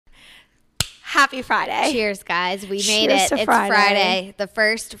Happy Friday. Cheers, guys. We made Cheers it. to It's Friday. The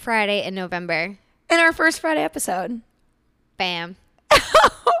first Friday in November. In our first Friday episode. Bam.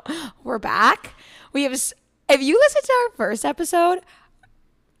 We're back. We have, if you listen to our first episode,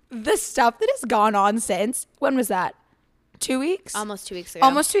 the stuff that has gone on since, when was that? 2 weeks? Almost 2 weeks ago.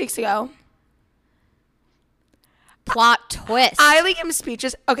 Almost 2 weeks ago. Plot twist. I am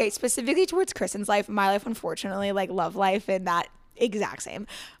speechless. Okay, specifically towards Kristen's life. My life, unfortunately, love life and that exact same.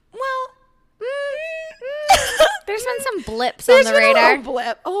 Well, there's been some blips on the radar. A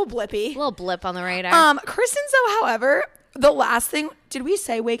little blippy. A little blip on the radar. Kristen's, though, however, the last thing, did we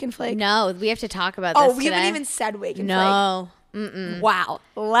say wake and flake? No, we have to talk about this we today. haven't even said wake and flake. No. Mm-mm. Wow.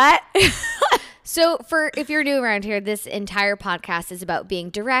 So if you're new around here, this entire podcast is about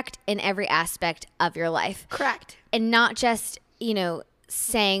being direct in every aspect of your life. Correct. And not just,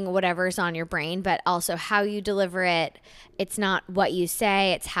 saying whatever's on your brain, but also how you deliver it. It's not what you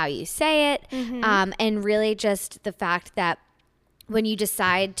say, it's how you say it. Mm-hmm. And really just the fact that when you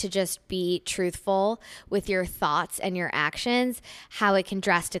decide to just be truthful with your thoughts and your actions, how it can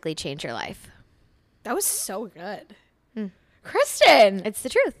drastically change your life. That was so good. Kristen. It's the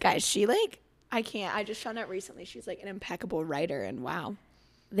truth. Guys, she I can't. I just found out recently she's an impeccable writer, and wow.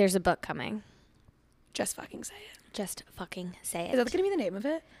 There's a book coming. Just fucking say it. Just fucking say it. Is that going to be the name of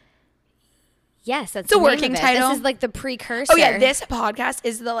it? Yes, that's the working title. This is the precursor. Oh yeah, this podcast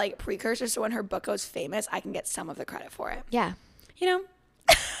is the precursor, so when her book goes famous, I can get some of the credit for it. Yeah.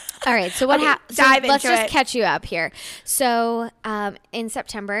 All right, so what happened? Let's just catch you up here. So in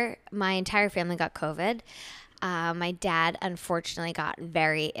September, my entire family got COVID. My dad, unfortunately, got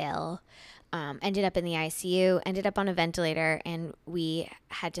very ill. Ended up in the ICU, ended up on a ventilator, and we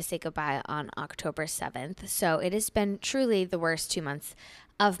had to say goodbye on October 7th. So it has been truly the worst 2 months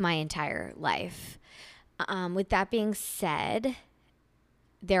of my entire life. With that being said,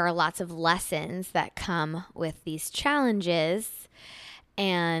 there are lots of lessons that come with these challenges,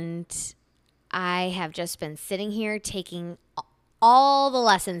 and I have just been sitting here taking all the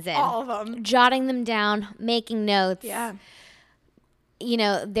lessons in. All of them. Jotting them down, making notes. Yeah.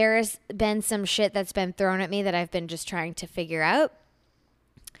 There's been some shit that's been thrown at me that I've been just trying to figure out.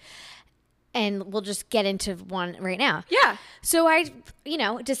 And we'll just get into one right now. Yeah. So I,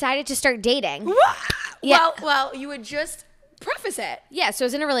 decided to start dating. Yeah. Well, you would just preface it. Yeah. So I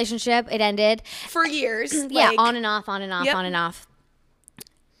was in a relationship. It ended. For years. Yeah. On and off, on and off, Yep. on and off.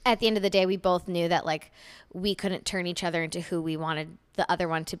 At the end of the day, we both knew that we couldn't turn each other into who we wanted the other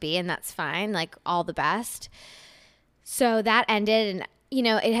one to be. And that's fine. All the best. So that ended, and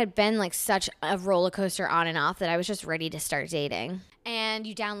it had been such a roller coaster on and off that I was just ready to start dating. And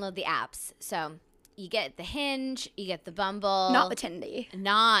you download the apps. So you get the Hinge, you get the Bumble. Not the Tindy.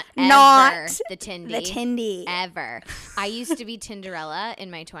 Not the Tindy. The Tindy. Ever. I used to be Tinderella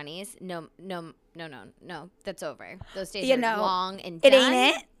in my 20s. No. That's over. Those days are long and done. It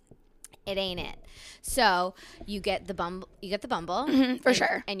ain't it. It ain't it. So you get the Bumble. For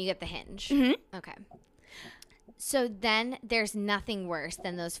sure. And you get the Hinge. Mm-hmm. Okay. So then there's nothing worse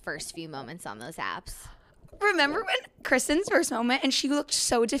than those first few moments on those apps. Remember when Kristen's first moment and she looked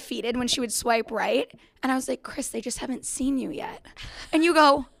so defeated when she would swipe right? And I was like, Kris, they just haven't seen you yet. And you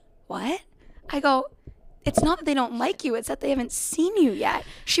go, what? I go, it's not that they don't like you. It's that they haven't seen you yet.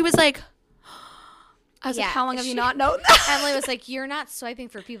 She was like, how long have you not known that? Emily was like, you're not swiping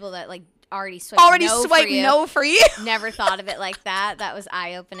for people that already swiped no for you. Never thought of it like that. That was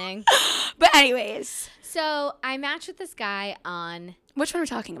eye-opening. But anyways. So I matched with this guy on... Which one are we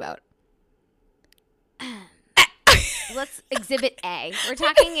talking about? Let's Exhibit A. We're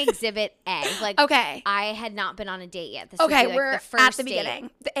talking Exhibit A. Okay. I had not been on a date yet. This okay, would be we're the first at the date. beginning.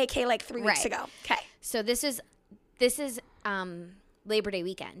 The AK 3 weeks ago. Okay. So this is Labor Day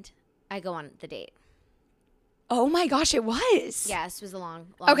weekend. I go on the date. Oh my gosh, it was. Yeah, this was a long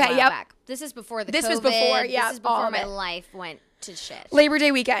okay, while back. This is before the COVID. This was before, yeah. This is before my life went to shit. Labor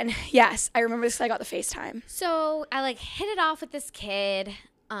Day weekend. Yes, I remember this because I got the FaceTime. So I hit it off with this kid.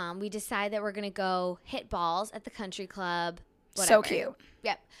 We decide that we're going to go hit balls at the country club. Whatever. So cute.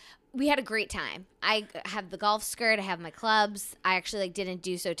 Yep. We had a great time. I have the golf skirt. I have my clubs. I actually didn't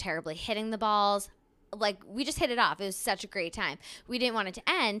do so terribly hitting the balls. We just hit it off. It was such a great time. We didn't want it to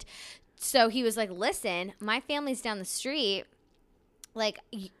end. So he was like, listen, my family's down the street.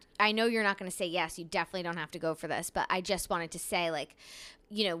 I know you're not going to say yes. You definitely don't have to go for this. But I just wanted to say,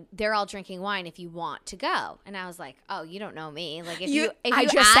 they're all drinking wine if you want to go. And I was like, oh, you don't know me. If I you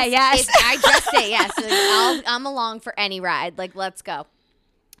just ask, say yes. I just say yes. I'm along for any ride. Let's go.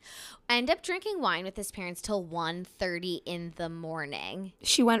 I end up drinking wine with his parents till 1:30 in the morning.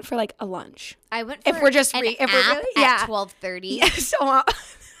 She went for a lunch. I went for if we're just at really, 12:30. Yeah, so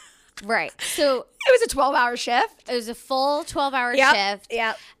Right. So it was a 12-hour shift. It was a full 12-hour shift.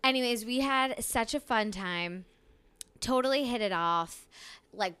 Yep. Anyways, we had such a fun time. Totally hit it off.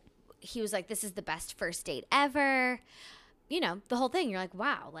 Like, he was like, this is the best first date ever. You know, the whole thing. You're like,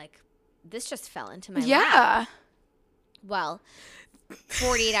 wow, like, this just fell into my lap. Well,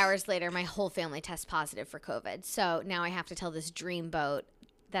 48 hours later, my whole family tests positive for COVID. So now I have to tell this dreamboat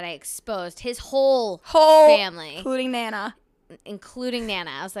that I exposed his whole family. Including Nana.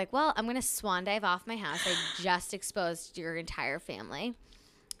 I was like, well, I'm going to swan dive off my house. I just exposed your entire family.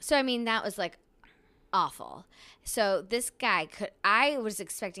 So, I mean, that was like awful. So this guy I was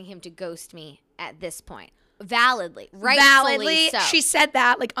expecting him to ghost me at this point. Rightfully so. She said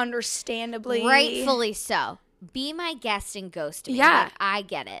that, like, understandably. Rightfully so. Be my guest and ghost me. Yeah. Like, I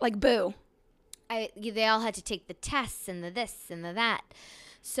get it. Like, boo. They all had to take the tests and the this and the that.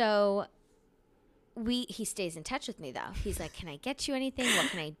 So he stays in touch with me, though. He's like, can I get you anything?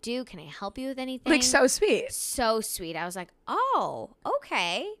 What can I do? Can I help you with anything? Like, so sweet. So sweet. I was like, oh,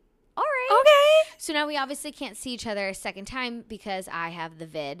 okay. All right. Okay. So now we obviously can't see each other a second time because I have the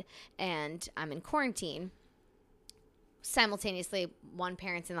vid and I'm in quarantine. Simultaneously, one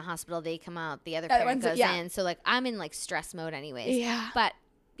parent's in the hospital, they come out, the other parent goes in. So, like, I'm in, like, stress mode anyways. Yeah. But,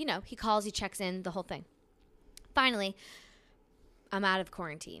 you know, he calls, he checks in, the whole thing. Finally, I'm out of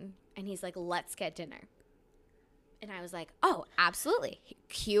quarantine. And he's like, let's get dinner. And I was like, oh, absolutely.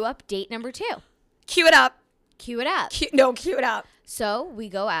 Cue up date number 2. Cue it up. Cue it up. Cue it up. So we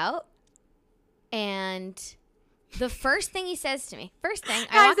go out. And the first thing he says to me,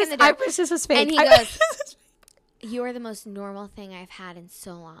 I walk in the door. I wish this was fake. And he goes, you are the most normal thing I've had in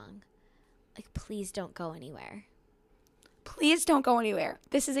so long. Like, please don't go anywhere. Please don't go anywhere.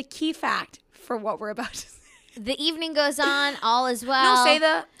 This is a key fact for what we're about to say. The evening goes on, all is well.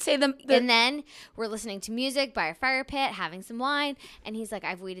 No, say the And then we're listening to music by a fire pit, having some wine. And he's like,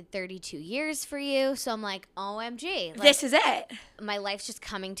 I've waited 32 years for you. So I'm like, OMG. Like, this is it. My life's just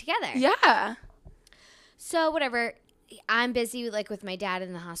coming together. Yeah. So whatever. I'm busy, like, with my dad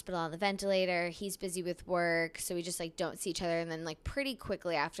in the hospital on the ventilator. He's busy with work. So we just, like, don't see each other. And then, like, pretty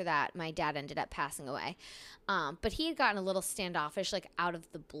quickly after that, my dad ended up passing away. But he had gotten a little standoffish, like, out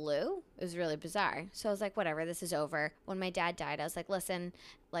of the blue. It was really bizarre. So I was like, whatever, this is over. When my dad died, I was like, listen,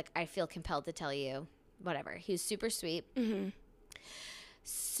 like, I feel compelled to tell you, whatever. He was super sweet. Mm-hmm.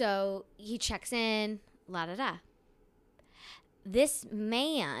 So he checks in, la-da-da. This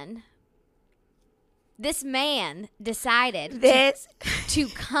man decided to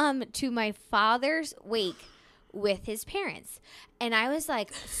come to my father's wake with his parents. And I was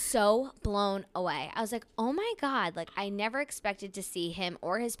like so blown away. I was like, oh my God, like I never expected to see him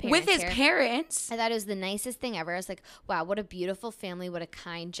or his parents with his parents. I thought it was the nicest thing ever. I was like, wow, what a beautiful family. What a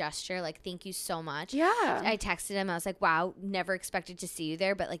kind gesture. Like, thank you so much. Yeah. I texted him. I was like, wow, never expected to see you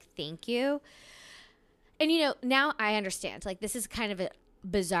there, but like, thank you. And, you know, now I understand. Like, this is kind of a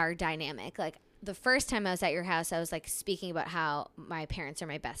bizarre dynamic. Like, the first time I was at your house, I was like speaking about how my parents are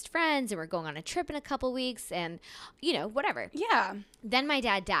my best friends and we're going on a trip in a couple weeks and, you know, whatever. Yeah. Then my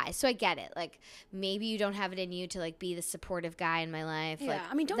dad dies. So I get it. Like, maybe you don't have it in you to like be the supportive guy in my life. Yeah. Like,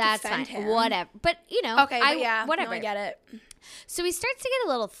 I mean, don't that's defend fine. him. Whatever. But, you know, okay, whatever. No, I get it. So he starts to get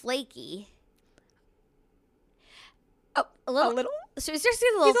a little flaky. Oh, a little? So he starts to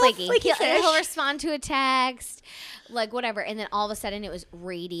get a little flaky. Flaky fish. He'll respond to a text, like whatever. And then all of a sudden it was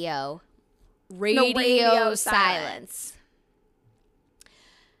radio silence.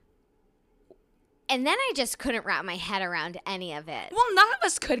 And then I just couldn't wrap my head around any of it. Well, none of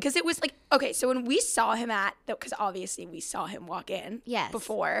us could because it was like, okay, so when we saw him because obviously we saw him walk in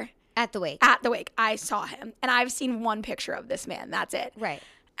before. At the wake, I saw him. And I've seen one picture of this man. That's it. Right.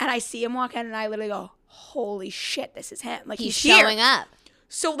 And I see him walk in and I literally go, holy shit, this is him. Like he's showing here. up.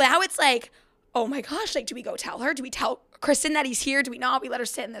 So now it's like, oh my gosh, like, do we go tell her? Do we tell Kristen that he's here? Do we not? We let her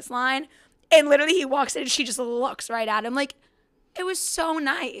sit in this line. And literally he walks in and she just looks right at him. Like, it was so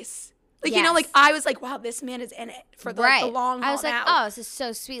nice. Like, you know, like I was like, wow, this man is in it for the, like, the long haul. I was like, now. oh, this is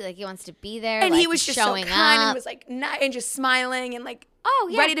so sweet. Like, he wants to be there. And like, he was just showing so kind up. and was like, and just smiling and like, oh,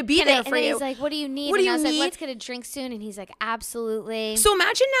 yeah, ready to be there for and you. And he's like, what do you need? I was like, let's get a drink soon. And he's like, absolutely. So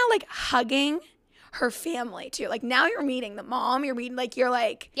imagine now, like, hugging her family too. Like, now you're meeting the mom. You're meeting, like, you're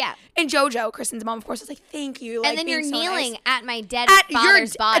like, yeah. And JoJo, Kristen's mom, of course, was like, thank you. Like, and then you're so kneeling nice. at my dead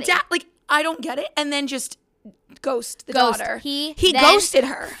father's body. Like, I don't get it. And then just ghost the daughter. He ghosted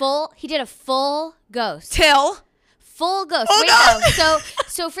her. He did a full ghost. Full ghost. Oh, wait, no. no.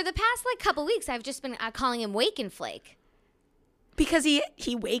 So for the past like couple weeks, I've just been calling him Wake and Flake. Because he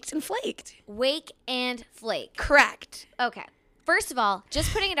waked and flaked. Wake and Flake. Correct. Okay. First of all,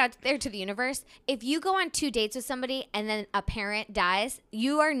 just putting it out there to the universe, if you go on 2 dates with somebody and then a parent dies,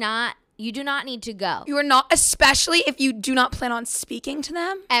 you do not need to go. You are not, especially if you do not plan on speaking to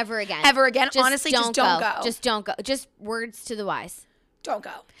them. Ever again. Honestly, just don't go. Just don't go. Just words to the wise. Don't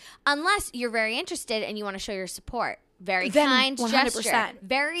go. Unless you're very interested and you want to show your support. Very kind 100%. Gesture.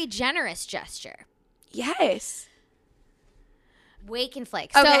 Very generous gesture. Yes. Wake and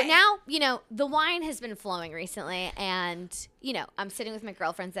flake. Okay. So now, the wine has been flowing recently and, I'm sitting with my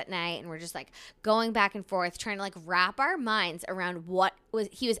girlfriends at night and we're just like going back and forth trying to like wrap our minds around what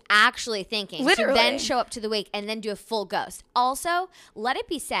he was actually thinking. Literally. To then show up to the wake and then do a full ghost. Also, let it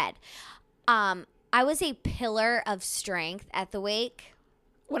be said, I was a pillar of strength at the wake.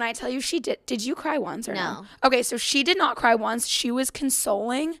 When I tell you she did you cry once or no? Okay, so she did not cry once. She was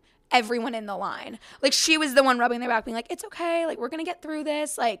consoling everyone in the line. Like, she was the one rubbing their back, being like, it's okay. Like, we're going to get through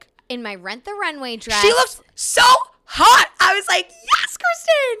this. Like, in my Rent the Runway dress. She looked so hot. I was like, yes,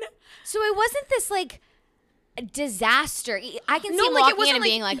 Kristen. So it wasn't this, like, disaster. I can see walking in and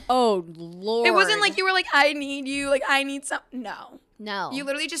being like, oh, Lord. It wasn't like you were like, I need you. Like, I need something. No. You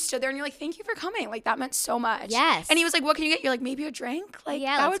literally just stood there and you're like, thank you for coming. Like, that meant so much. Yes. And he was like, what can you get? You're like, maybe a drink? Like,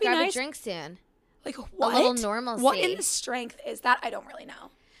 yeah, that would be nice. let's grab a drink soon. Like, what? A little normalcy. What in the strength is that? I don't really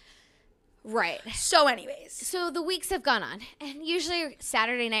know. Right. So anyways. So the weeks have gone on. And usually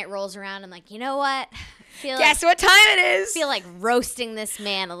Saturday night rolls around. I'm like, you know what? Guess what time it is? Feel like roasting this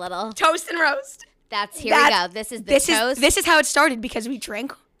man a little. Toast and roast. Here we go. This is the toast. This is how it started because we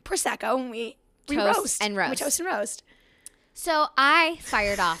drank Prosecco and we roast. And roast. We toast and roast. So I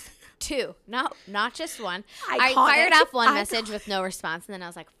fired off 2. Not just one. I Iconic. fired off one message with no response. And then I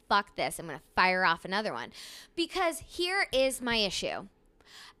was like, fuck this. I'm going to fire off another one. Because here is my issue.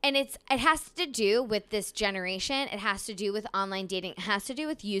 And it has to do with this generation. It has to do with online dating. It has to do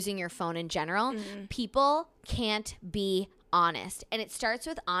with using your phone in general. Mm-hmm. People can't be honest. And it starts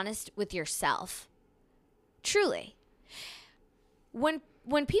with honest with yourself. Truly. When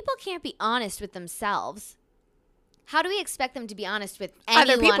people can't be honest with themselves, how do we expect them to be honest with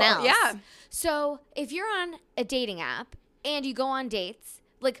anyone else? Yeah. So if you're on a dating app and you go on dates,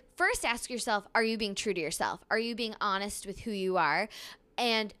 like, first ask yourself, are you being true to yourself? Are you being honest with who you are?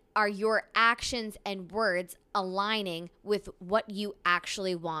 And are your actions and words aligning with what you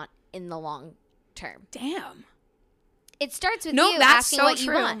actually want in the long term? Damn. It starts with you asking what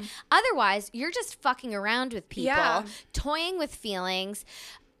you want. Otherwise, you're just fucking around with people, toying with feelings,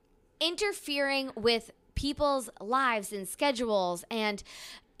 interfering with people's lives and schedules. And,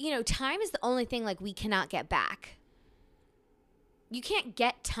 time is the only thing, like, we cannot get back. You can't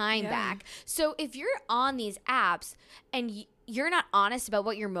get time back. So if you're on these apps and you're not honest about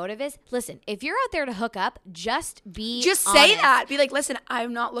what your motive is, listen, if you're out there to hook up, just say that. Be like, listen,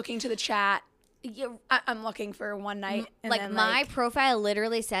 I'm not looking to the chat. I'm looking for one night. And my profile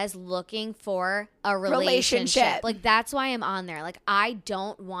literally says looking for a relationship. Like, that's why I'm on there. Like, I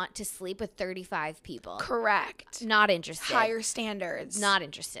don't want to sleep with 35 people. Correct. Not interested. Higher standards. Not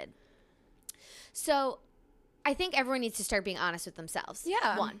interested. So I think everyone needs to start being honest with themselves.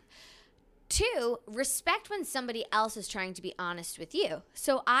 Yeah. 1. 2, respect when somebody else is trying to be honest with you.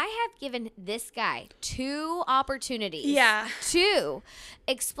 So I have given this guy 2 opportunities to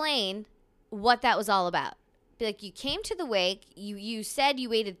explain what that was all about. Be like, you came to the wake, you said you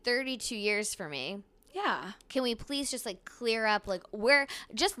waited 32 years for me. Yeah. Can we please just, like, clear up, like,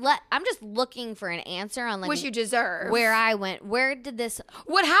 I'm just looking for an answer on, like, what you deserve. Where I went.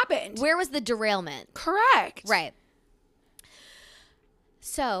 What happened? Where was the derailment? Correct. Right.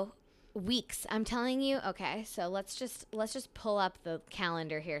 So, weeks, I'm telling you. Okay, so let's just pull up the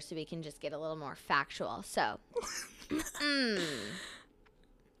calendar here so we can just get a little more factual. So,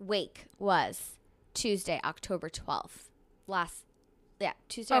 wake was Tuesday, October 12th.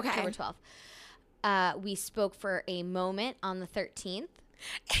 Tuesday, okay. October 12th. We spoke for a moment on the 13th.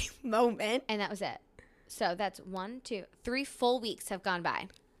 A moment? And that was it. So that's 1, 2, 3 full weeks have gone by.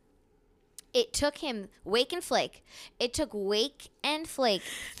 It took him, Wake and Flake, it took Wake and Flake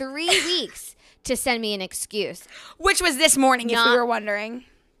 3 weeks to send me an excuse. Which was this morning, if we were wondering.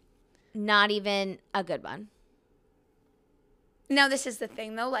 Not even a good one. Now, this is the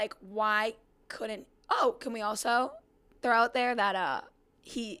thing, though. Like, why couldn't... Oh, can we also throw out there that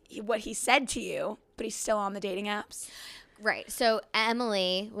what he said to you, but he's still on the dating apps? Right. So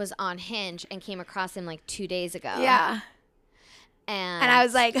Emily was on Hinge and came across him like 2 days ago. Yeah. And I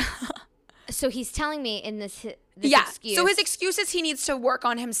was like... So he's telling me in this excuse. So his excuse is he needs to work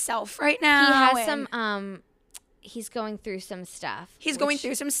on himself right now. He has some... He's going through some stuff. He's going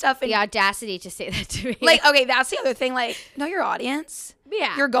through some stuff. And the audacity to say that to me. Like, okay, that's the other thing. Like, know your audience.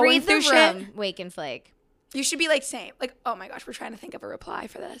 Yeah. You're going through shit. Wake and Flake. You should be like same. Like, oh my gosh, we're trying to think of a reply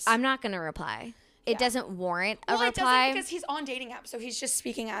for this. I'm not going to reply. It doesn't warrant a reply. Well, it doesn't because he's on dating apps, so he's just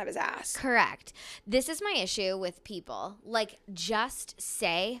speaking out of his ass. Correct. This is my issue with people. Like, just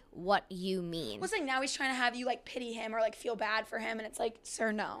say what you mean. Well, it's like now he's trying to have you, like, pity him or, like, feel bad for him, and it's like,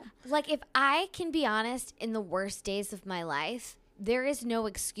 sir, no. Like, if I can be honest in the worst days of my life, there is no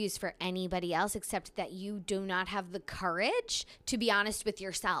excuse for anybody else except that you do not have the courage to be honest with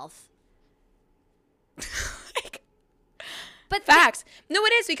yourself. But facts. No,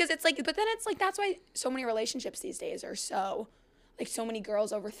 it is because it's like, but then it's like, that's why so many relationships these days are so, like, so many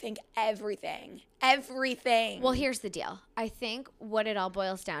girls overthink everything. Everything. Well, here's the deal. I think what it all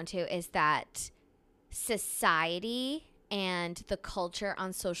boils down to is that society and the culture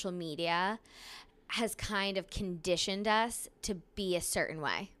on social media has kind of conditioned us to be a certain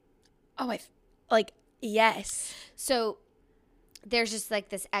way. Oh, like, yes. So there's just like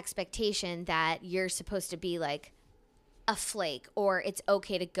this expectation that you're supposed to be like a flake, or it's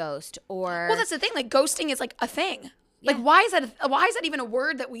okay to ghost, or well, that's the thing. Like, ghosting is like a thing. Yeah. Like, why is that even a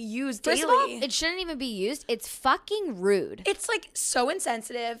word that we use daily? First of all, it shouldn't even be used. It's fucking rude. It's like so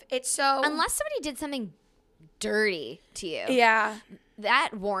insensitive. It's so unless somebody did something dirty to you. Yeah.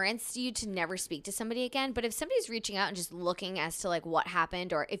 That warrants you to never speak to somebody again. But if somebody's reaching out and just looking as to like what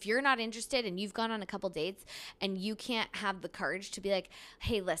happened, or if you're not interested and you've gone on a couple dates and you can't have the courage to be like,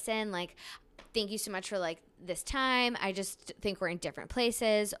 hey, listen, like, thank you so much for like this time. I just think we're in different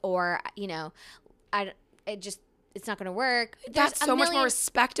places, or, you know, it's not going to work. That's so much more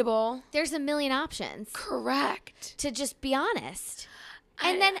respectable. There's a million options. Correct. To just be honest.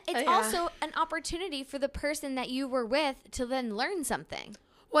 And then it's also an opportunity for the person that you were with to then learn something.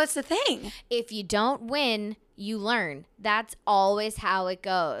 What's the thing? If you don't win, you learn. That's always how it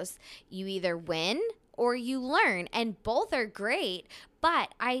goes. You either win or you learn, and both are great.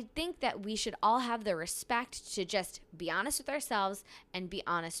 But I think that we should all have the respect to just be honest with ourselves and be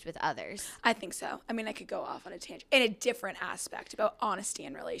honest with others. I think so. I mean, I could go off on a tangent in a different aspect about honesty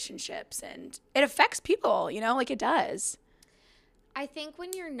in relationships, and it affects people, you know, like it does. I think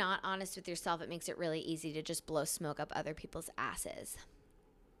when you're not honest with yourself, it makes it really easy to just blow smoke up other people's asses.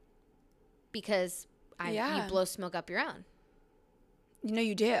 Because you blow smoke up your own. You know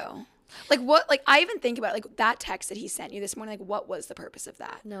you do. Like what? Like I even think about like that text that he sent you this morning. Like what was the purpose of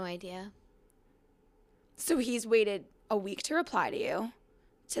that? No idea. So he's waited a week to reply to you,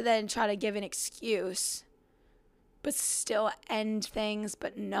 to then try to give an excuse, but still end things,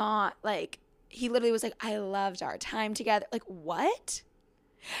 but not like he literally was like, I loved our time together. Like what?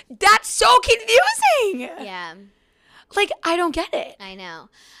 That's so confusing. Yeah. Like I don't get it. I know.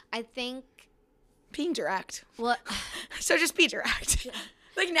 I think being direct. Well, so just be direct.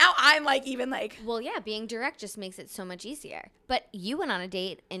 Like now I'm like even like. Well, yeah, being direct just makes it so much easier. But you went on a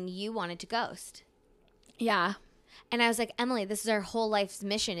date and you wanted to ghost. Yeah. And I was like, Emily, this is our whole life's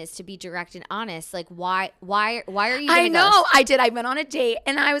mission is to be direct and honest. Like why are you gonna I know. ghost? I did. I went on a date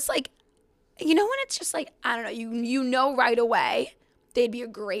and I was like, you know when it's just like, I don't know, you know right away they'd be a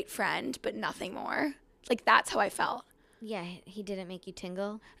great friend, but nothing more. Like that's how I felt. Yeah, he didn't make you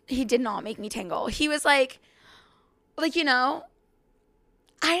tingle? He did not make me tingle. He was like, you know,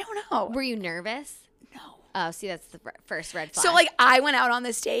 I don't know. Were you nervous? No. Oh, see, that's the first red flag. So, like, I went out on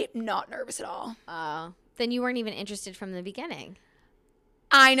this date not nervous at all. Oh. Then you weren't even interested from the beginning.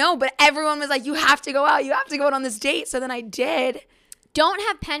 I know, but everyone was like, you have to go out. You have to go out on this date. So then I did. Don't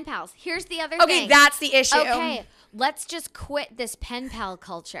have pen pals. Here's the other thing. Okay, that's the issue. Okay, let's just quit this pen pal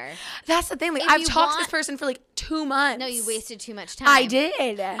culture. That's the thing. Like, I've talked to this person for like 2 months. No, you wasted too much time. I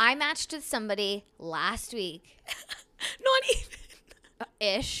did. I matched with somebody last week. Not even.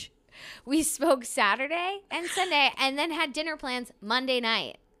 Ish. We spoke Saturday and Sunday and then had dinner plans Monday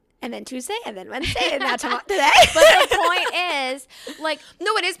night. And then Tuesday, and then Wednesday, and now today. But the point is, like...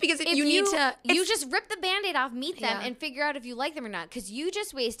 No, it is because you need to... You just rip the Band-Aid off, meet them, and figure out if you like them or not. Because you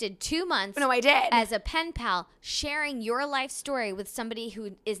just wasted 2 months... No, I did. ...as a pen pal sharing your life story with somebody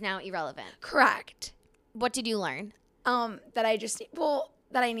who is now irrelevant. Correct. What did you learn? That I just... Well,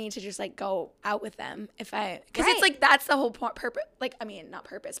 that I need to just, like, go out with them if I... Because it's, like, that's the whole purpose. Like, I mean, not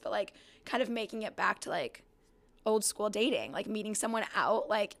purpose, but, like, kind of making it back to, like... old school dating, like meeting someone out,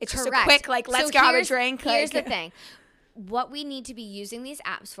 like it's just a quick, like let's go have a drink. Here's the thing. What we need to be using these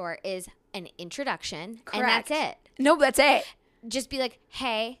apps for is an introduction. Correct. And that's it. No, that's it. Just be like,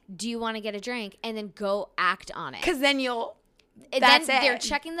 hey, do you want to get a drink? And then go act on it. Because then they're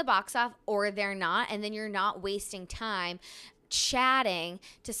checking the box off or they're not. And then you're not wasting time chatting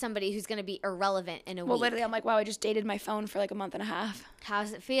to somebody who's going to be irrelevant in a week. Well, literally, I'm like, wow, I just dated my phone for like a month and a half. How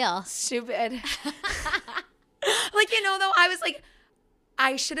does it feel? Stupid. Like, you know, though, I was like,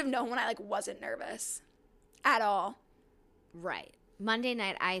 I should have known when I, like, wasn't nervous. at all. Right. Monday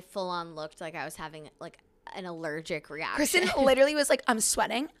night, I full on looked like I was having like an allergic reaction. Kristen literally was like, I'm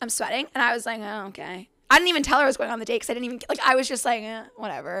sweating. And I was like, oh, okay. I didn't even tell her I was going on the date because I didn't even, like, I was just like,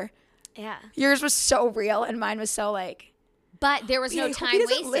 whatever. Yeah. Yours was so real and mine was so like. But there was no time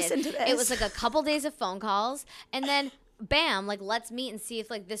wasted. Listen to this. It was like a couple days of phone calls and then bam, like let's meet and see if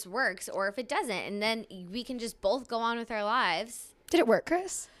like this works or if it doesn't. And then we can just both go on with our lives. Did it work,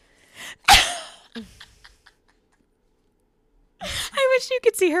 Chris? I wish you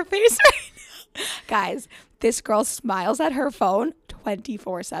could see her face right now. Guys, this girl smiles at her phone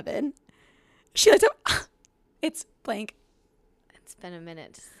 24/7. She looks up. It's blank. It's been a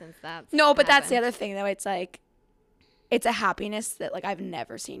minute since that. No, but that's the other thing, though. It's like, it's a happiness that like I've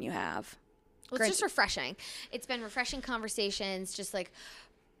never seen you have. Well, it's just refreshing. It's been refreshing conversations, just like.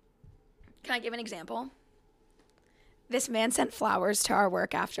 Can I give an example? This man sent flowers to our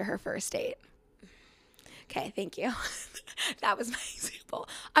work after her first date. Okay, thank you. That was my example.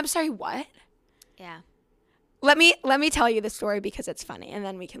 I'm sorry, what? Yeah. Let me tell you the story because it's funny, and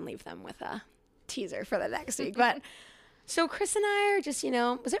then we can leave them with a teaser for the next week. But so Kris and I are just,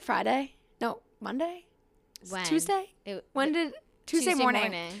 was it Friday? No, Monday? When? Tuesday? Tuesday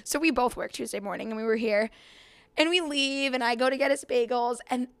morning. So we both work Tuesday morning, and we were here, and we leave, and I go to get us bagels,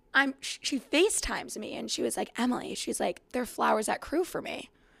 and she FaceTimes me, and she was like, Emily, she's like, there are flowers at Crew for me.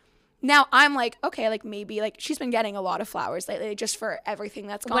 Now I'm like, okay, like maybe like she's been getting a lot of flowers lately just for everything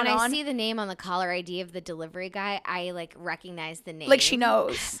that's gone on. When I see the name on the caller ID of the delivery guy, I like recognize the name. Like she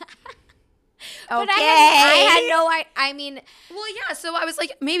knows. But I mean. Well, yeah, so I was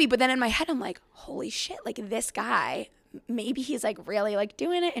like, maybe, but then in my head I'm like, holy shit, like this guy, maybe he's like really like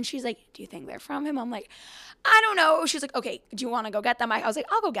doing it. And she's like, do you think they're from him? I'm like, I don't know. She's like, okay, do you want to go get them? I was like,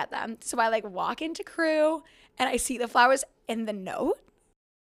 I'll go get them. So I like walk into Crew and I see the flowers in the note.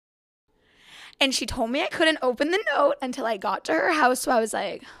 And she told me I couldn't open the note until I got to her house. So I was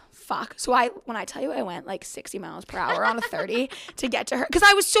like, fuck. So when I tell you I went like 60 miles per hour on a 30 to get to her because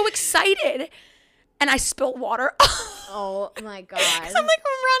I was so excited and I spilled water. Oh my God. Because I'm like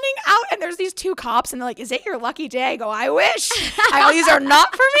running out and there's these two cops and they're like, is it your lucky day? I go, I wish. These are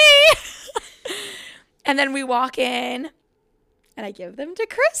not for me. And then we walk in and I give them to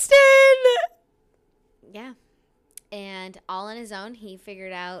Kristen. Yeah. And all on his own, he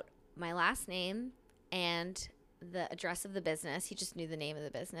figured out my last name and the address of the business. He just knew the name of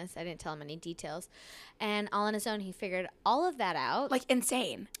the business. I didn't tell him any details. And all on his own, he figured all of that out. Like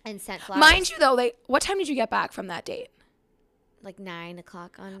insane. And sent flowers. Mind you, though, what time did you get back from that date? Like 9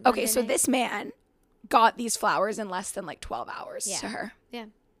 o'clock on Okay, Monday so night. this man got these flowers in less than like 12 hours to her. Yeah.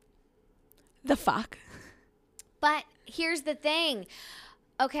 The fuck? But here's the thing.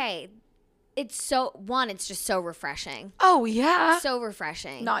 Okay. It's just so refreshing. Oh, yeah. So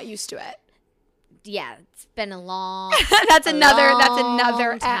refreshing. Not used to it. Yeah, it's been a long that's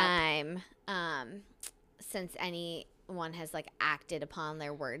another time since anyone has like acted upon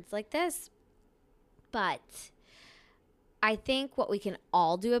their words like this. But I think what we can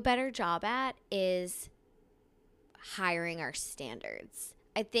all do a better job at is hiring our standards.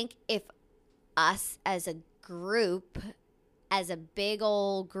 I think if us as a group, as a big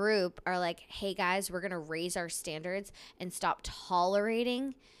old group, are like, hey guys, we're going to raise our standards and stop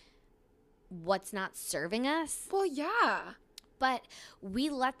tolerating what's not serving us. Well, yeah. But we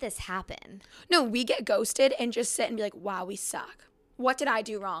let this happen. No, we get ghosted and just sit and be like, wow, we suck. What did I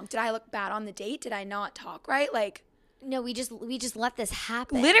do wrong? Did I look bad on the date? Did I not talk right? Like, no, we just let this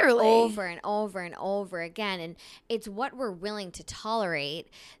happen. Literally. Over and over and over again. And it's what we're willing to tolerate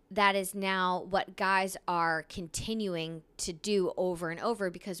that is now what guys are continuing to do over and over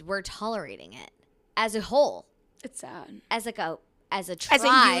because we're tolerating it as a whole. It's sad. As a tribe.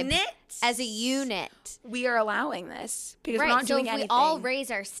 As a unit. We are allowing this because we're not doing anything. We all raise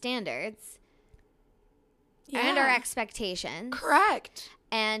our standards and our expectations. Correct.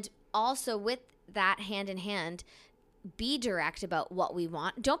 And also with that hand in hand, be direct about what we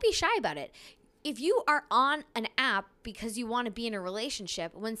want. Don't be shy about it. If you are on an app because you want to be in a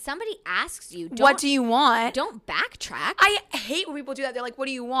relationship, when somebody asks you, what do you want? Don't backtrack. I hate when people do that. They're like, what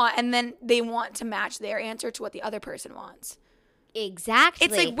do you want? And then they want to match their answer to what the other person wants. Exactly.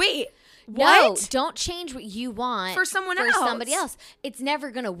 It's like, wait, what? No, don't change what you want for somebody else. It's never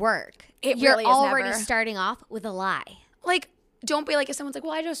going to work. You're really already starting off with a lie. Like, don't be like, if someone's like,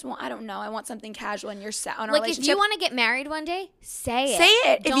 well, I don't know, I want something casual and you're set on a relationship. If you want to get married one day, say it. Say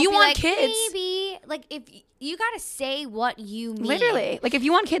it. Don't if you be want like, kids. Maybe. Like, if you got to say what you mean. Literally. Like, if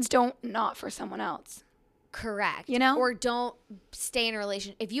you want kids, don't not for someone else. Correct. You know? Or don't stay in a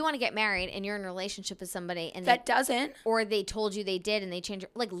relationship. If you want to get married and you're in a relationship with somebody and that doesn't. Or they told you they did and they changed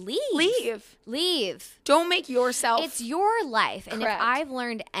like leave. Leave. Don't make yourself. It's your life. Correct. And if I've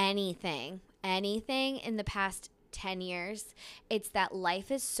learned anything in the past 10 years, it's that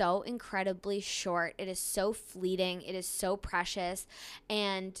life is so incredibly short. It is so fleeting. It is so precious.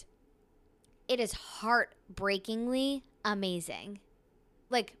 And it is heartbreakingly amazing.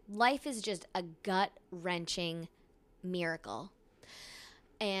 Like, life is just a gut-wrenching miracle.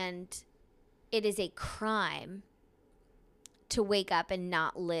 And it is a crime to wake up and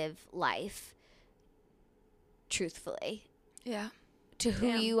not live life truthfully. Yeah. To who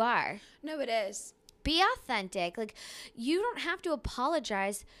you are. No, it is. Be authentic. Like, you don't have to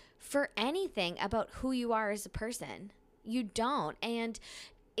apologize for anything about who you are as a person. You don't. And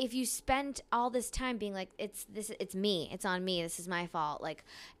if you spend all this time being like, it's me, it's on me, this is my fault, like,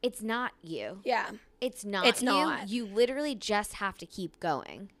 it's not you. Yeah. It's not it's you. Not. You literally just have to keep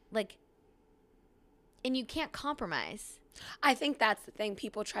going. Like, and you can't compromise. I think that's the thing.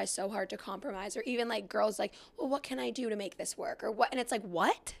 People try so hard to compromise, or even like girls like, well, what can I do to make this work? Or what? And it's like,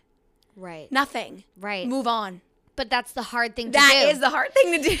 what? Right. Nothing. Right. Move on. But that's the hard thing to do. That is the hard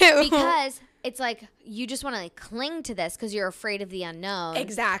thing to do. Because it's like you just want to like cling to this because you're afraid of the unknown.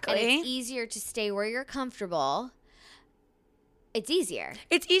 Exactly. And it's easier to stay where you're comfortable. It's easier.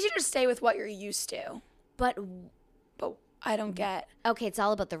 It's easier to stay with what you're used to. But I don't get. Okay, it's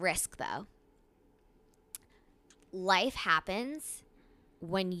all about the risk though. Life happens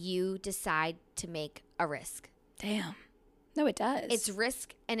when you decide to make a risk. Damn. No, it does. It's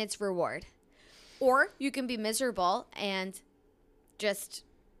risk and it's reward. Or you can be miserable and just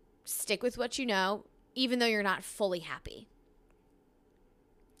stick with what you know, even though you're not fully happy.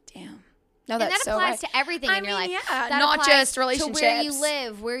 Damn. No, and that's that applies to everything in your life. Yeah, that not just relationships. To where you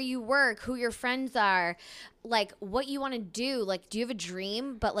live, where you work, who your friends are, like what you want to do. Like, do you have a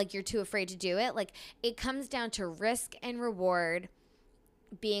dream, but like you're too afraid to do it? Like, it comes down to risk and reward,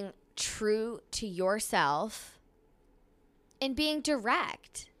 being true to yourself, and being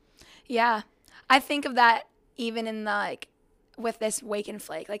direct. Yeah. I think of that even in the, like, with this wake and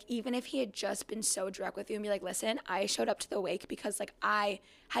flake. Like, even if he had just been so direct with you and be like, listen, I showed up to the wake because like I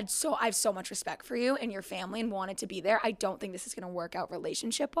have so much respect for you and your family and wanted to be there. I don't think this is going to work out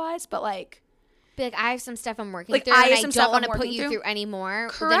relationship wise, but like, be like, I have some stuff I'm working like, through, and I don't want to put you through any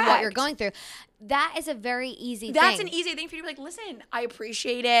more than what you're going through. That is a very easy thing. That's an easy thing for you to be like, listen, I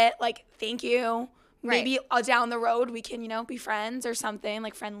appreciate it. Like, thank you. Right. Maybe down the road we can, be friends or something,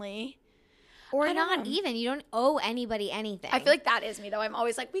 like friendly. Or not even. You don't owe anybody anything. I feel like that is me, though. I'm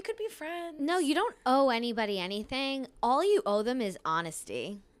always like, we could be friends. No, you don't owe anybody anything. All you owe them is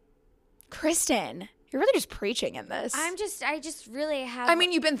honesty. Kristen, you're really just preaching in this. I just really have. I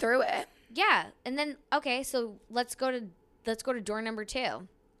mean, you've been through it. Yeah. And then, okay, so let's go to door number 2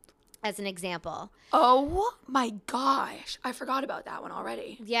 as an example. Oh, my gosh. I forgot about that one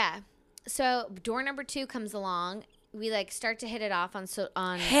already. Yeah. So door number 2 comes along. We like start to hit it off on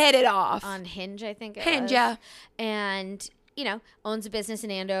Hinge, I think it was. Hinge, yeah. And owns a business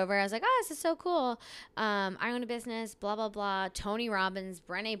in Andover. I was like, oh, this is so cool. I own a business, blah blah blah. Tony Robbins,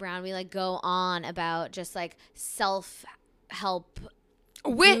 Brené Brown. We like go on about just like self-help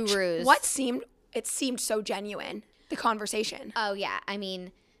gurus. It seemed so genuine, the conversation. Oh yeah, I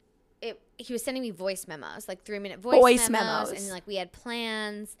mean, he was sending me voice memos, like 3-minute voice memos, and like we had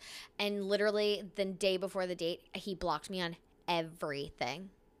plans. And literally the day before the date, he blocked me on everything.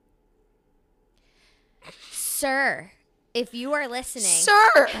 Sir, if you are listening,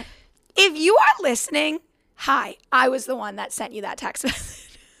 hi, I was the one that sent you that text message.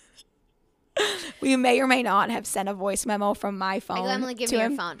 We may or may not have sent a voice memo from my phone. Emily, give me your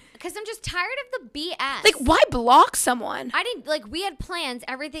phone. Because I'm just tired of the BS. Like, why block someone? I didn't, we had plans.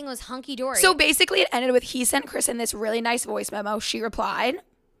 Everything was hunky-dory. So basically it ended with he sent Kristen this really nice voice memo. She replied,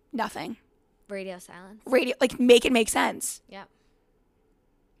 nothing. Radio silence. Make it make sense. Yep.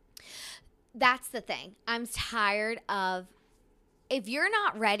 That's the thing. I'm tired of, if you're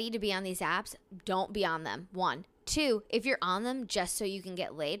not ready to be on these apps, don't be on them. 1. 2, if you're on them just so you can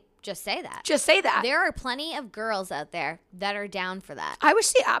get laid, just say that. Just say that. There are plenty of girls out there that are down for that. I wish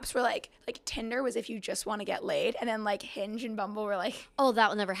the apps were like Tinder was if you just want to get laid, and then like Hinge and Bumble were like, oh, that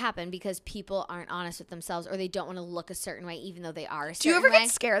will never happen because people aren't honest with themselves, or they don't want to look a certain way even though they are a certain way. Do you ever get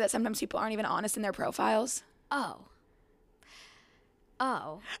scared that sometimes people aren't even honest in their profiles? Oh.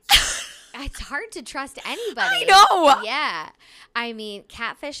 it's hard to trust anybody. I know. Yeah. I mean,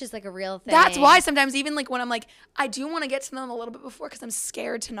 catfish is like a real thing. That's why sometimes even like when I'm like, I do want to get to them a little bit before because I'm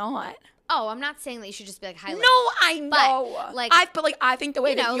scared to not. Oh, I'm not saying that you should just be like, hi. No, I know. But I think the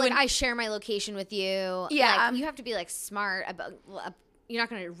way that you I share my location with you. Yeah. Like, you have to be like smart about. You're not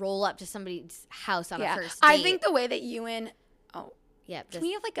going to roll up to somebody's house on a first date. I think the way that you and yeah. Can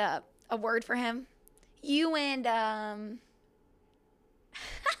we have like a word for him? You and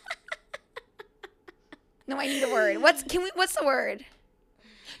No, I need a word. What's the word?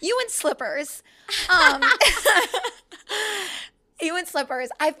 You and slippers. You and slippers.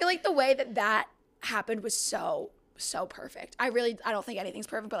 I feel like the way that happened was so perfect. I don't think anything's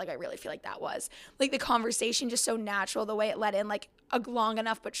perfect, but like I really feel like that was. Like the conversation just so natural, the way it led in like a long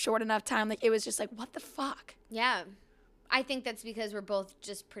enough but short enough time. Like it was just like, what the fuck? Yeah. I think that's because we're both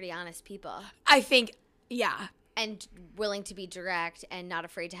just pretty honest people. I think, yeah. And willing to be direct and not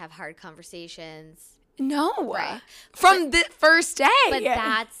afraid to have hard conversations. No. Right. From the first day. But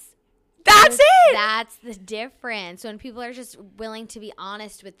that's it. That's the difference. When people are just willing to be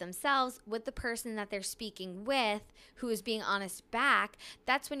honest with themselves, with the person that they're speaking with, who is being honest back,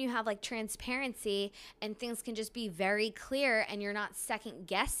 that's when you have like transparency and things can just be very clear and you're not second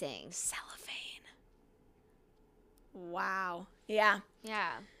guessing. Cellophane. Wow. Yeah.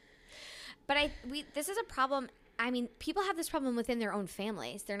 Yeah. But this is a problem. I mean, people have this problem within their own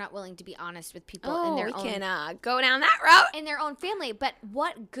families. They're not willing to be honest with people in their own. We can go down that route. In their own family. But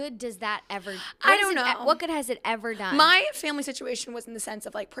what good does that ever do? I don't know. What good has it ever done? My family situation was in the sense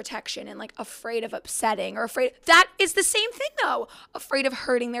of like protection and like afraid of upsetting or afraid. That is the same thing though. Afraid of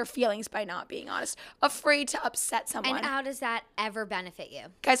hurting their feelings by not being honest. Afraid to upset someone. And how does that ever benefit you?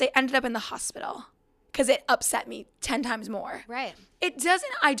 Guys, I ended up in the hospital because it upset me 10 times more. Right. It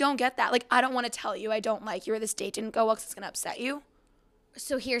doesn't, I don't get that. Like, I don't want to tell you I don't like you or this date didn't go well because it's going to upset you.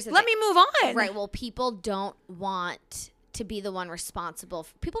 So here's the Let thing. me move on. Right. Well, people don't want to be the one responsible.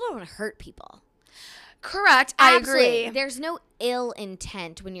 People don't want to hurt people. Correct. Absolutely. I agree. There's no ill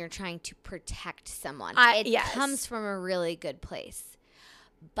intent when you're trying to protect someone. It comes from a really good place.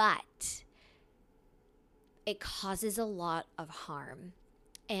 But it causes a lot of harm.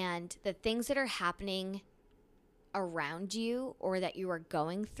 And the things that are happening around you or that you are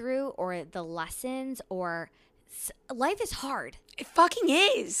going through or the lessons or life is hard. It fucking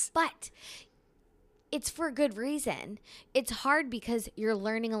is. But it's for a good reason. It's hard because you're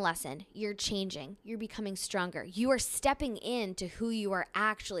learning a lesson. You're changing. You're becoming stronger. You are stepping into who you are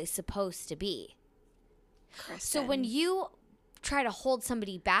actually supposed to be. Kristen. So when you try to hold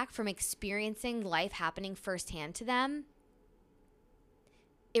somebody back from experiencing life happening firsthand to them,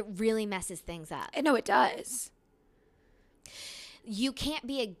 it really messes things up. I know it does. You can't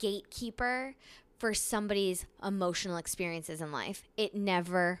be a gatekeeper for somebody's emotional experiences in life. It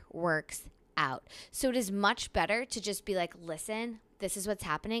never works out. So it is much better to just be like, listen, this is what's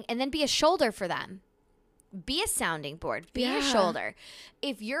happening, and then be a shoulder for them. Be a sounding board. Be a shoulder.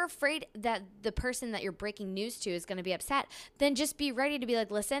 If you're afraid that the person that you're breaking news to is going to be upset, then just be ready to be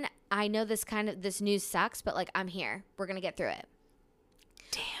like, listen, I know this news sucks, but like I'm here. We're going to get through it.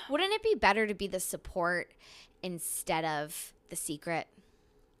 Damn. Wouldn't it be better to be the support instead of the secret?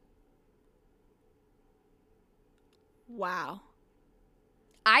 Wow.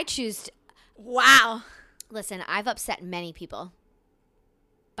 I choose to, wow. Listen, I've upset many people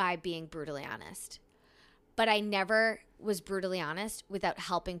by being brutally honest. But I never was brutally honest without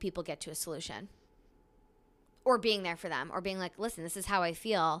helping people get to a solution. Or being there for them. Or being like, listen, this is how I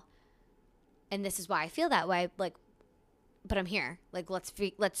feel. And this is why I feel that way. Like, but I'm here. Like, let's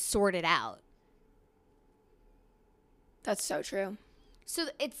sort it out. That's so true. So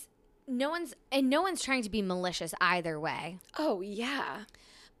no one's trying to be malicious either way. Oh, yeah.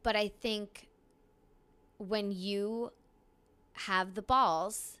 But I think when you have the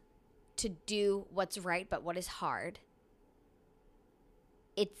balls to do what's right but what is hard,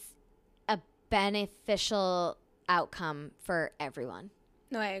 it's a beneficial outcome for everyone.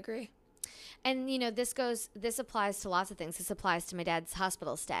 No, I agree. And, this applies to lots of things. This applies to my dad's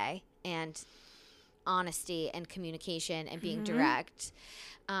hospital stay and honesty and communication and being direct.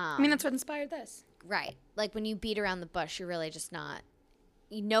 I mean, that's what inspired this. Right. Like when you beat around the bush, you're really just not.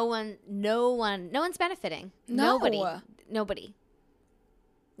 No one's benefiting. No. Nobody.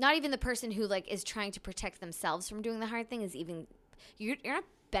 Not even the person who is trying to protect themselves from doing the hard thing is even. You're not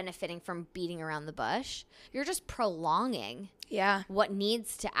benefiting from beating around the bush. You're just prolonging. Yeah. What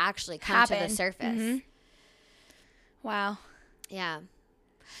needs to actually come to the surface. Mm-hmm. Wow. Yeah.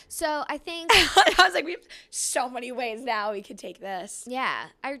 So I think I was like, we have so many ways now we could take this. Yeah.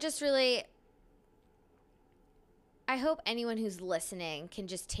 I just really I hope anyone who's listening can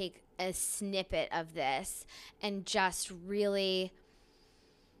just take a snippet of this and just really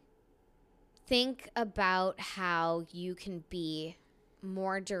think about how you can be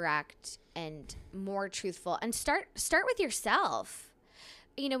more direct and more truthful, and start with yourself.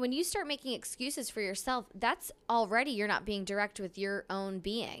 You know, when you start making excuses for yourself, that's already you're not being direct with your own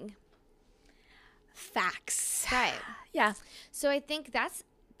being. Facts. Right. Yeah. So I think that's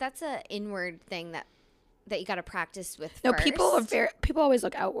a inward thing that you got to practice with. No, first. people always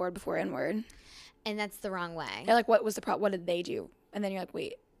look outward before inward, and that's the wrong way. They're like, what was the problem? What did they do? And then you're like,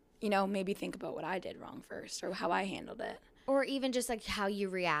 wait, you know, maybe think about what I did wrong first, or how I handled it, or even just like how you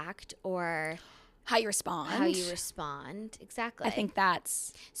react, or how you respond. Exactly. I think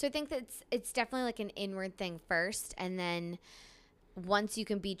that's so. I think that it's definitely like an inward thing first, and then once you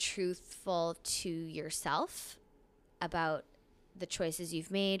can be truthful to yourself about the choices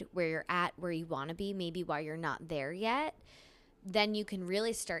you've made, where you're at, where you want to be, maybe why you're not there yet, then you can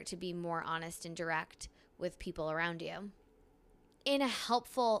really start to be more honest and direct with people around you in a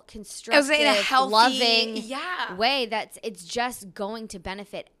helpful, constructive, healthy, loving way it's just going to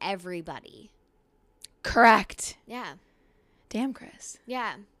benefit everybody. Correct. Yeah. Damn, Kris.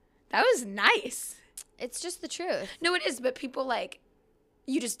 Yeah. That was nice. It's just the truth. No, it is, but people like,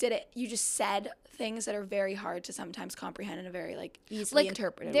 you just did it. You just said things that are very hard to sometimes comprehend in a very like easily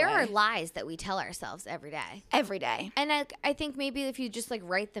interpreted there way. Are lies that we tell ourselves every day. Every day. And I think maybe if you just like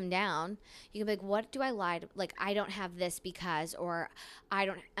write them down, you can be like, what do I lie to? Like, I don't have this because, or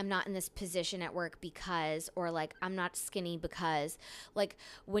I'm not in this position at work because, or like, I'm not skinny because. Like,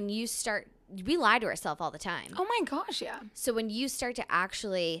 when you start, we lie to ourselves all the time. Oh my gosh, yeah. So when you start to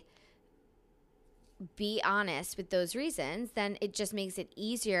actually be honest with those reasons, then it just makes it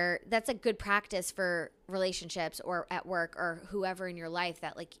easier. That's a good practice for relationships or at work or whoever in your life,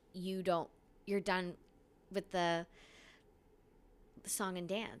 that like you're done with the song and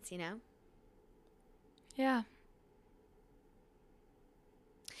dance, you know? Yeah.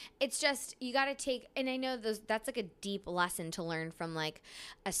 It's just, you got to take, and I know that's like a deep lesson to learn from like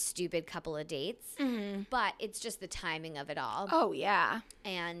a stupid couple of dates, but it's just the timing of it all. Oh yeah.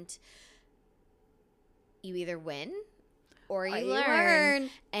 And you either win or you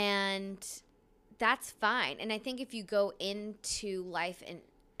learn. And that's fine. And I think if you go into life and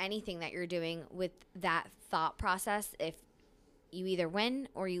anything that you're doing with that thought process, if you either win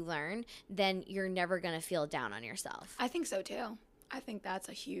or you learn, then you're never going to feel down on yourself. I think so too. I think that's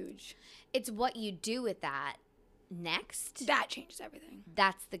a huge... It's what you do with that next. That changes everything.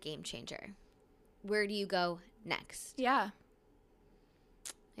 That's the game changer. Where do you go next? Yeah.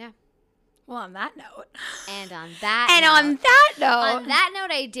 Yeah. Well, on that note. And on that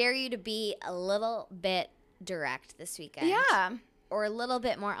note, I dare you to be a little bit direct this weekend. Yeah. Or a little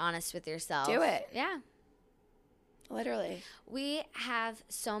bit more honest with yourself. Do it. Yeah. Literally. We have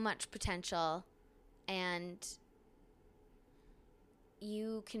so much potential, and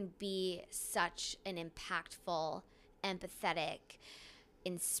you can be such an impactful, empathetic,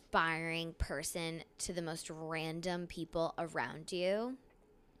 inspiring person to the most random people around you.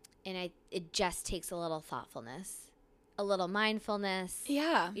 And it just takes a little thoughtfulness, a little mindfulness.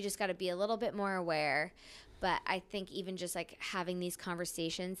 Yeah. You just got to be a little bit more aware. But I think even just like having these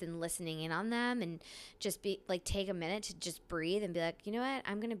conversations and listening in on them, and just be like, take a minute to just breathe and be like, you know what,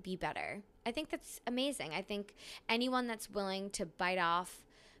 I'm going to be better. I think that's amazing. I think anyone that's willing to bite off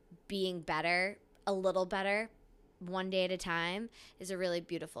being better, a little better, one day at a time, is a really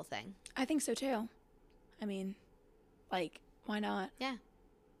beautiful thing. I think so too. I mean, like, why not? Yeah.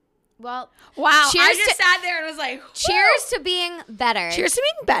 Well, wow. I just sat there and was like, whoo! Cheers to being better. Cheers to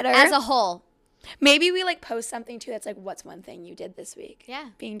being better. As a whole. Maybe we like post something too that's like, what's one thing you did this week? Yeah.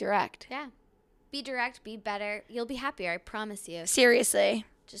 Being direct. Yeah. Be direct, be better. You'll be happier, I promise you. Seriously.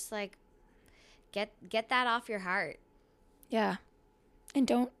 Just like get that off your heart. Yeah. And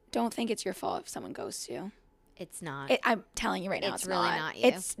don't think it's your fault if someone ghosts you. It's not. I'm telling you right now, it's really not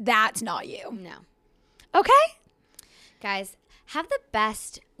you. That's not you. No. Okay? Guys, have the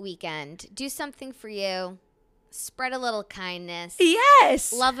best weekend. Do something for you. Spread a little kindness.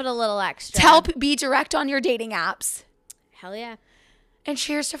 Yes. Love it a little extra. Be direct on your dating apps. Hell yeah. And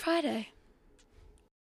cheers to Friday.